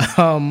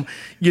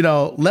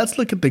 Let's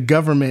look at the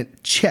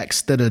government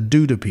checks that are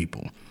due to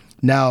people.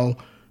 Now,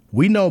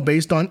 we know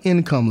based on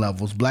income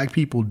levels, Black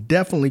people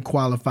definitely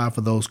qualify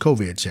for those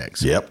COVID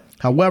checks. Yep.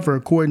 However,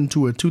 according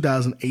to a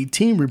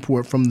 2018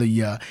 report from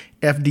the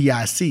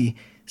FDIC,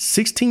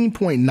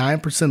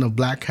 16.9% of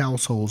Black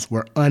households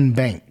were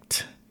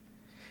unbanked.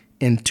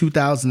 In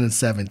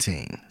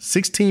 2017,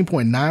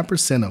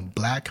 16.9% of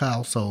Black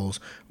households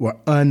were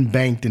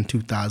unbanked in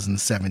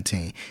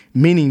 2017,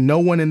 meaning no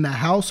one in the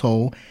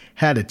household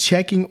had a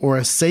checking or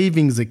a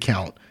savings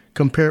account,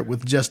 compared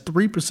with just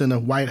 3%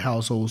 of white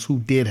households who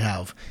did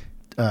have,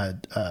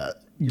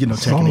 checking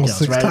accounts.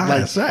 6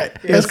 times, right?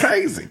 It's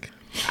crazy.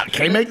 I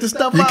can't make this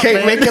stuff You up.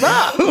 can't make it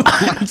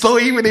up. So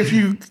even if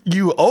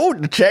you owe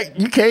the check,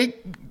 you can't.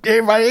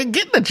 Everybody ain't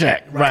getting the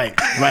check. Right.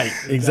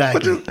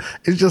 Exactly.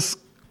 It's just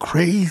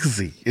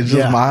crazy. It's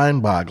just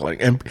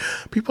mind-boggling, and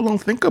people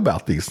don't think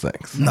about these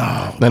things.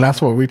 No, and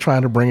that's what we're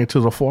trying to bring it to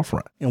the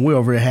forefront. And we're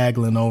over here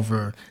haggling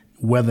over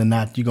whether or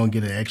not you're gonna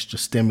get an extra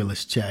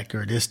stimulus check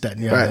or this, that,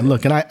 and the other. Right. And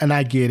look, and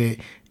I get it.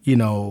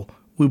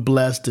 We're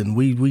blessed, and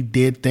we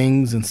did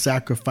things and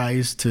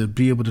sacrificed to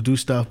be able to do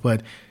stuff,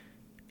 but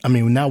I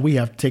mean, now we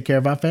have to take care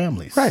of our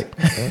families. Right.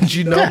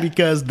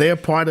 Because they're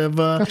part of...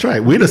 That's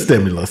right. We're the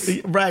stimulus.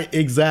 Right,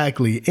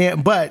 exactly.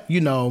 But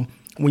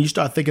when you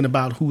start thinking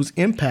about who's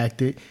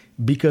impacted,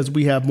 because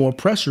we have more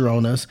pressure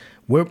on us,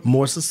 we're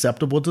more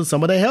susceptible to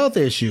some of the health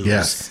issues.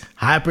 Yes.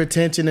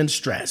 Hypertension and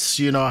stress,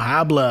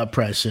 high blood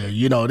pressure,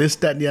 this,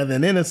 that, and the other.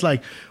 And then it's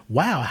like,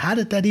 wow, how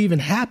did that even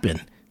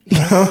happen?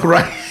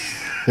 Right.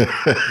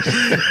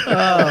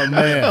 Oh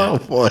man! Oh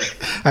boy!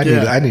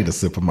 I need a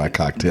sip of my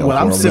cocktail. Well,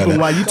 I'm sipping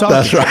while you talking.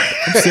 That's right.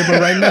 I'm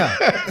sipping right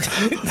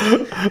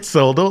now.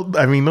 So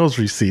those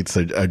receipts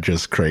are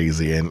just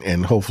crazy,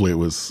 and hopefully it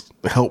was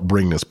help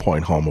bring this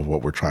point home of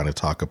what we're trying to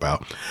talk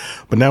about.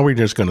 But now we're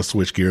just going to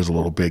switch gears a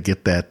little bit,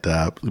 get that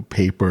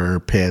paper,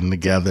 pen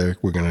together.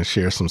 We're going to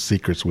share some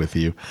secrets with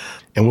you,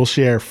 and we'll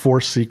share 4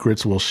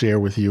 secrets we'll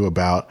share with you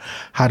about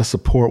how to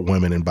support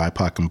women and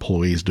BIPOC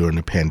employees during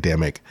the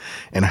pandemic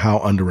and how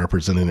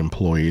underrepresented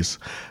employees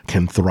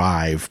can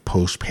thrive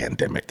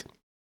post-pandemic.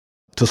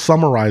 To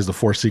summarize the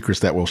 4 secrets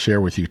that we'll share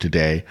with you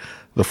today,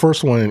 the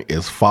first one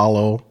is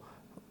follow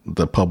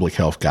the public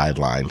health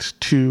guidelines.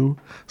 2,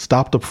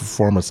 stop the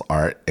performance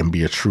art and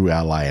be a true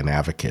ally and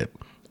advocate.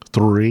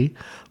 3,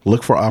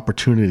 look for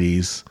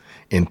opportunities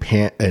in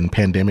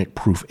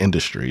pandemic-proof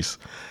industries.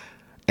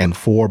 And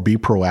 4, be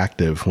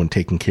proactive when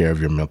taking care of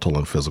your mental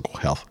and physical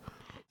health.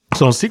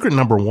 So secret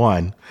number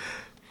 1,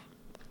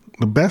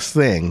 the best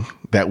thing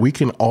that we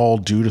can all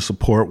do to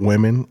support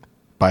women,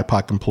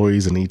 BIPOC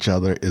employees, and each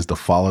other is to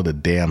follow the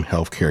damn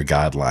healthcare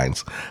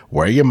guidelines.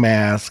 Wear your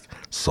mask,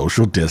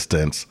 social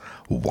distance,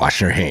 wash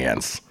your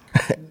hands,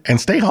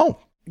 and stay home.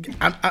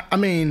 I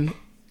mean,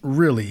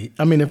 really.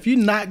 I mean, if you're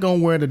not going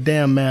to wear the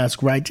damn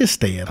mask, right, just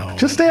stay at home.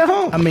 Just stay at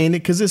home. I mean,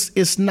 because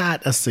it's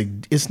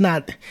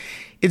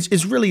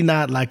really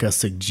not like a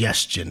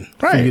suggestion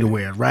for you to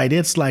wear it, right?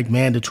 It's like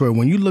mandatory.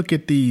 When you look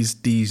at these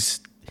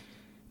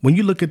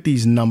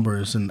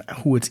numbers and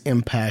who it's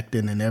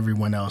impacting and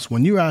everyone else,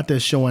 when you're out there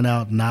showing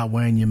out, not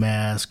wearing your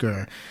mask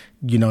or,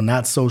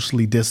 not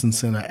socially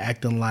distancing or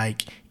acting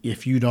like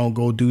if you don't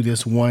go do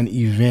this one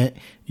event,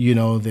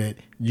 that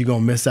you're going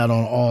to miss out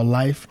on all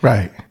life.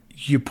 Right.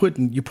 You're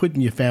putting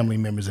your family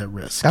members at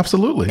risk.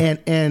 Absolutely.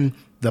 And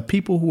the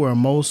people who are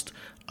most,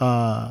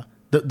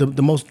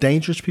 the most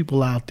dangerous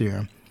people out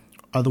there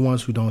are the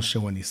ones who don't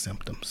show any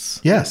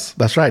symptoms. Yes,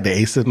 that's right. The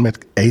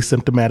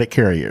asymptomatic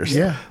carriers.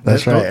 Yeah,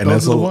 that's right. And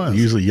that's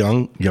usually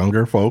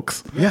younger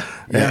folks. Yeah.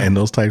 And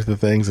those types of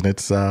things. And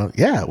it's,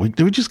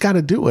 we just got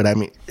to do it. I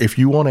mean, if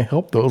you want to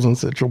help those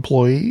essential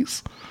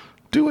employees,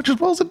 do what you're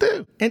supposed to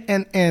do.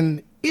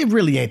 And it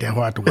really ain't that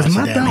hard to wash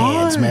your damn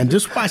hands, man.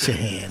 Just wash your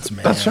hands,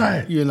 man. That's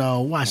right.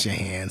 Wash your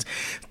hands.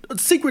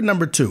 Secret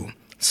number 2.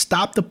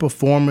 Stop the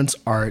performance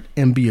art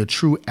and be a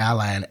true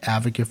ally and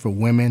advocate for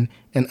women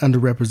and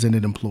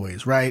underrepresented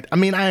employees, right? I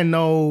mean, I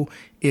know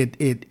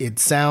it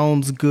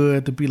sounds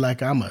good to be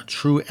like, I'm a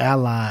true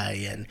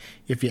ally. And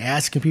if you're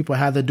asking people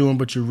how they're doing,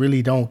 but you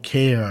really don't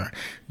care,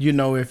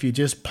 if you're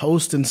just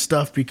posting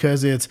stuff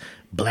because it's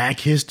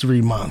Black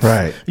History Month,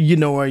 right?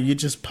 Or you're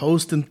just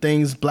posting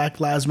things, Black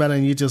Lives Matter,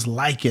 and you're just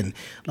liking.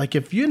 Like,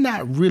 if you're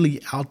not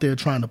really out there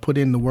trying to put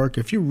in the work,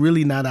 if you're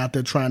really not out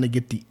there trying to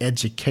get the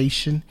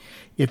education,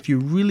 if you're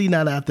really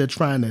not out there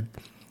trying to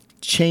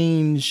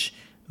change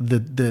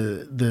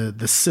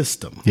the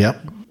system.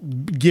 Yep.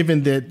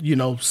 Given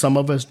that, some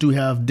of us do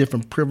have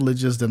different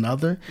privileges than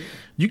others,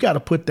 you got to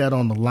put that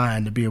on the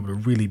line to be able to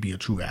really be a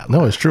true ally.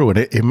 No, it's true. And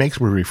it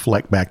makes me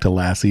reflect back to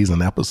last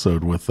season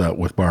episode with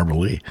Barbara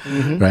Lee,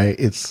 right?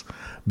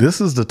 This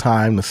is the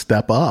time to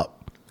step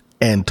up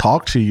and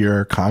talk to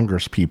your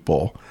Congress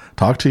people,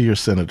 talk to your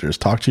senators,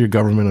 talk to your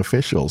government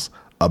officials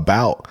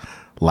about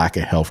lack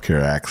of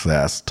healthcare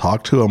access,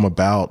 talk to them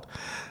about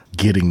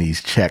getting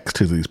these checks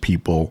to these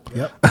people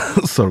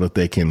so that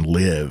they can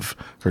live,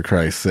 for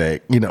Christ's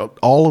sake.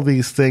 All of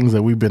these things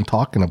that we've been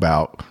talking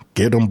about,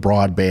 get them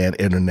broadband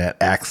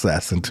internet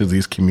access into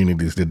these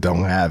communities that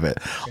don't have it.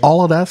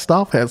 All of that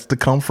stuff has to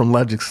come from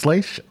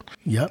legislation.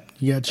 Yep.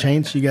 You got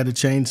to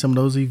change some of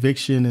those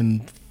eviction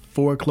and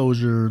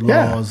foreclosure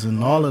laws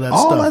and all of that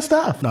stuff. All that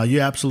stuff. No,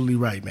 you're absolutely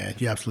right, man.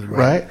 You're absolutely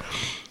right. Right?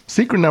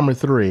 Secret number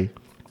 3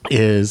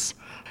 is,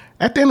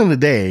 at the end of the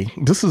day,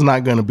 this is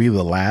not going to be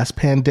the last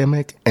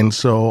pandemic. And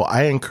so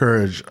I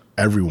encourage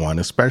everyone,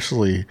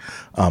 especially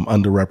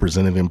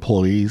underrepresented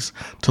employees,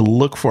 to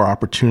look for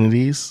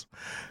opportunities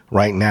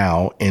right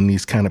now in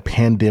these kind of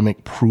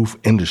pandemic-proof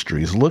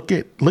industries. Look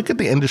at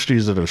the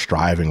industries that are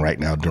striving right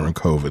now during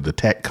COVID, the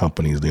tech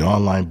companies, the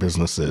online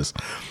businesses,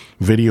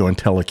 video and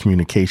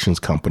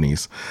telecommunications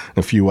companies, and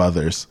a few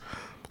others.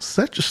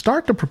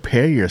 Start to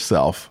prepare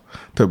yourself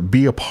to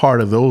be a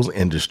part of those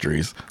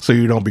industries so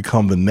you don't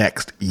become the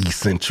next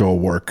essential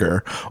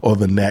worker or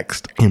the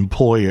next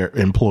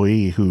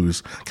employee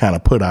who's kind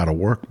of put out of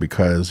work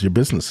because your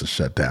business is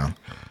shut down.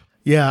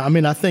 Yeah, I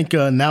mean, I think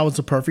now is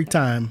the perfect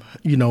time.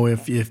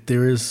 If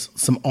there is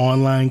some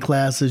online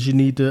classes you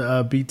need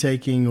to be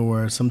taking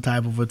or some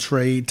type of a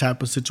trade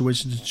type of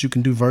situation that you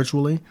can do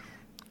virtually.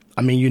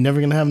 I mean, you're never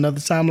going to have another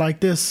time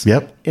like this.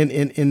 Yep.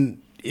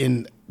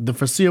 In the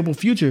foreseeable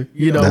future,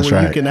 That's where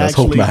right. you can Let's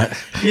actually, hope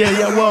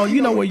not.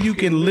 Well, where you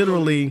can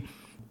literally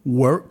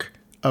work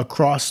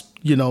across,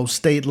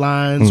 state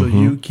lines, or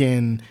you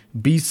can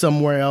be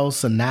somewhere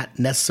else and not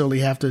necessarily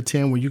have to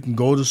attend, where you can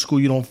go to school.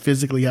 You don't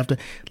physically have to,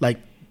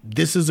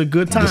 this is a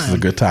good time. This is a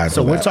good time.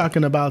 So we're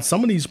talking about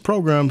some of these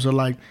programs are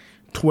like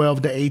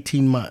 12 to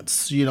 18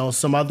 months.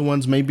 Some other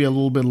ones may be a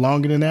little bit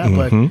longer than that,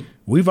 but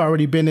we've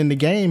already been in the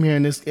game here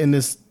in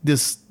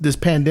this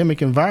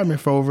pandemic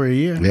environment for over a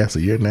year. Yeah, it's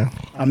a year now.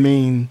 I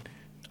mean,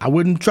 I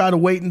wouldn't try to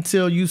wait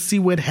until you see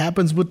what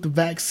happens with the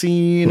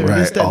vaccine or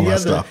this, that, and the other.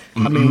 Stuff.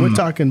 I mean, we're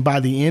talking by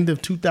the end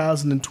of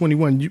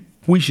 2021,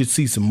 we should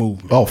see some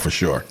movement. Oh, for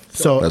sure.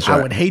 So That's right.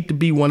 I would hate to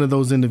be one of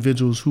those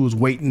individuals who was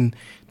waiting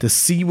to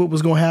see what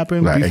was going to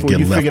happen before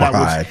you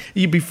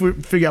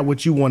figure out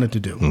what you wanted to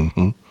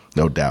do.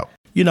 No doubt.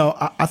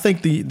 I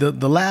think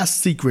the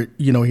last secret,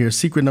 here,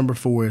 secret number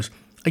 4 is,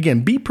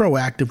 again, be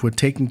proactive with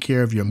taking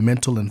care of your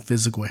mental and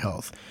physical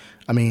health.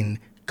 I mean,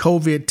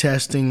 COVID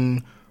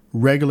testing,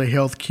 regular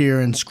health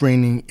care and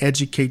screening,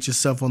 educate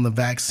yourself on the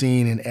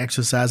vaccine and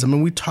exercise. I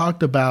mean, we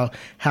talked about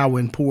how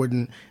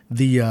important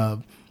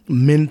the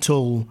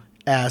mental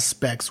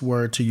aspects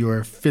were to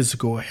your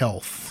physical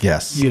health.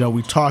 Yes. You know,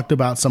 we talked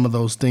about some of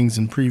those things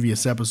in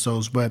previous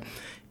episodes, but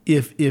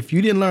if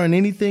you didn't learn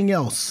anything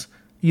else,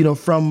 you know,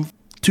 from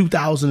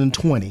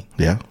 2020,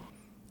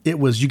 it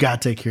was you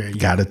got to take care of you.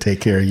 Got to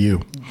take care of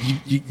you.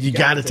 You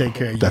got to take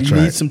care of you. That's you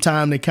right. need some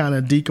time to kind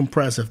of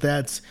decompress. If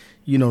that's,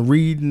 you know,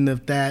 reading,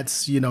 if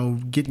that's, you know,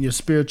 getting your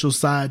spiritual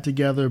side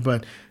together,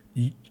 but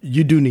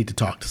you do need to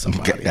talk to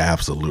somebody.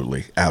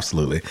 Absolutely.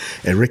 Absolutely.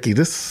 And Ricky,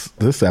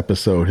 this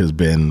episode has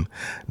been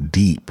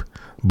deep,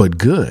 but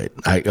good.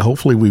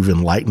 Hopefully we've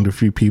enlightened a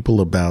few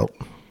people about,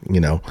 you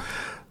know,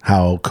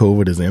 how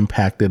COVID has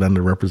impacted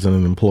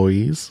underrepresented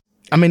employees.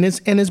 I mean,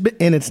 it's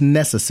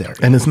necessary.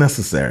 And it's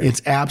necessary.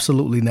 It's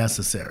absolutely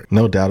necessary.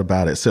 No doubt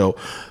about it. So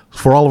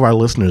for all of our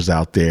listeners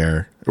out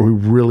there, we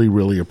really,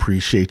 really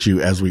appreciate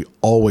you, as we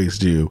always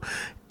do.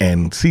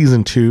 And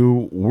season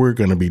 2, we're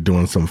going to be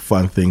doing some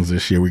fun things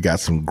this year. We got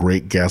some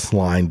great guests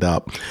lined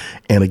up.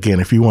 And again,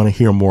 if you want to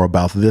hear more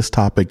about this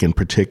topic in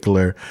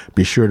particular,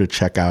 be sure to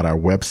check out our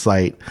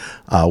website.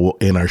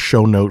 In our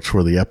show notes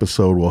for the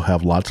episode, we'll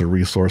have lots of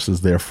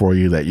resources there for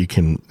you that you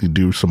can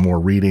do some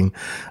more reading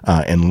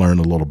and learn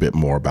a little bit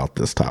more about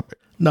this topic.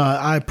 No,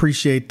 I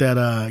appreciate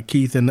that,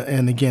 Keith.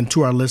 And again,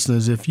 to our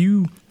listeners, if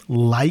you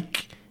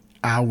like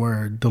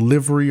our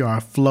delivery,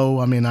 our flow.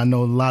 I mean, I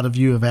know a lot of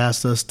you have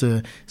asked us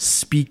to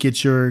speak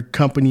at your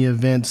company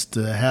events,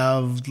 to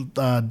have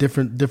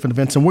different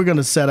events, and we're going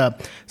to set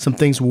up some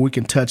things where we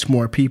can touch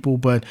more people.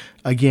 But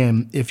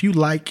again, if you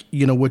like,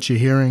 you know, what you're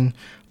hearing,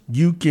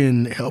 you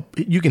can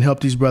help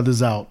these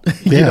brothers out.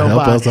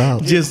 Help us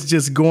out.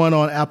 Just going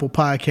on Apple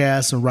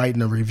Podcasts and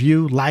writing a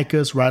review. Like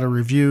us, write a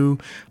review.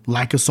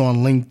 Like us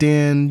on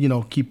LinkedIn. You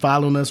know, keep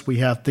following us. We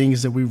have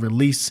things that we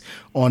release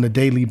on a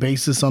daily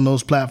basis on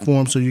those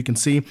platforms so you can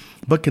see.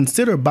 But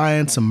consider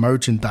buying some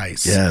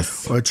merchandise.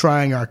 Yes. Or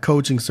trying our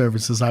coaching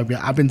services.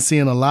 I've been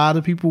seeing a lot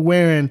of people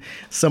wearing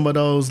some of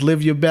those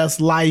 "Live Your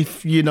Best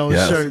Life," you know,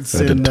 shirts.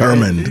 And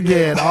determined.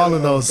 And all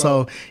of those.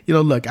 So, you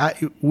know, look,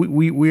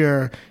 we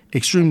are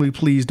extremely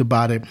pleased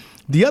about it.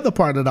 The other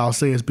part that I'll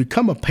say is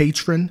become a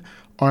patron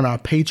on our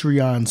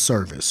Patreon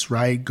service,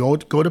 right? Go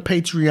to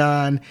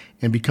Patreon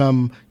and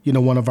become, you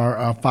know, one of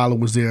our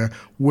followers there.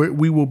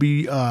 We will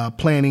be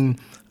planning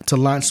to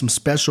launch some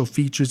special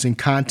features and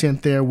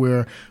content there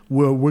where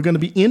we're going to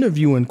be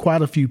interviewing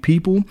quite a few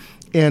people.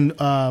 And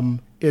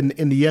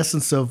in the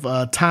essence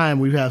of time,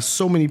 we have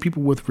so many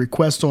people with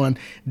requests on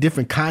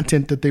different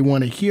content that they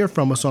want to hear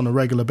from us on a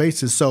regular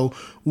basis. So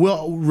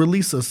we'll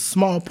release a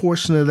small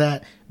portion of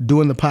that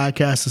during the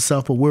podcast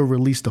itself, but we'll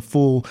release the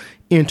full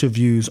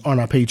interviews on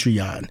our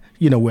Patreon,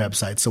 you know,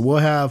 website. So we'll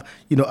have,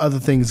 you know, other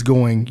things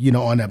going, you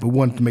know, on that, but we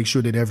wanted to make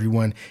sure that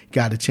everyone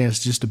got a chance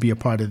just to be a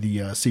part of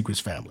the Secrets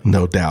family.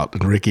 No doubt.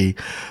 And Ricky,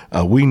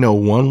 we know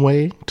one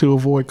way to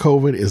avoid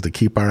COVID is to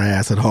keep our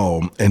ass at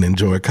home and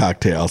enjoy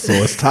cocktails. So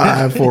it's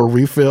time for a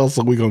refill.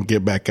 So we're going to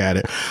get back at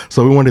it.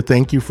 So we want to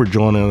thank you for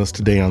joining us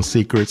today on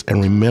Secrets.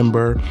 And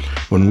remember,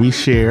 when we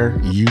share,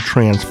 you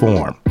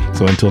transform.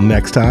 So until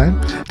next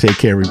time, take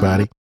care,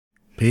 everybody.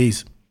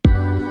 Peace.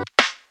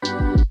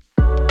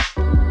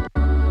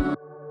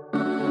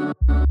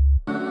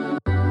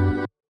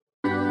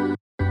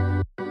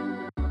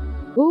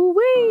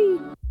 Ooh-wee!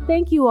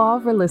 Thank you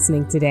all for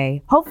listening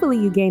today. Hopefully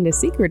you gained a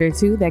secret or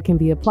two that can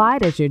be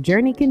applied as your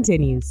journey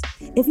continues.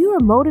 If you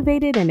are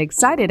motivated and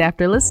excited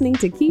after listening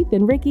to Keith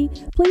and Ricky,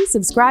 please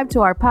subscribe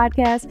to our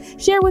podcast,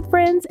 share with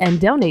friends,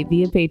 and donate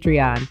via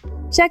Patreon.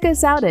 Check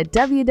us out at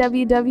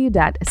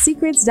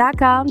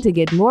www.secrets.com to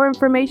get more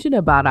information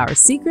about our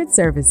secret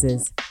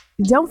services.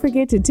 Don't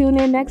forget to tune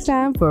in next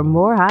time for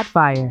more hot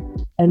fire.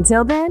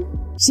 Until then,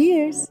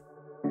 cheers!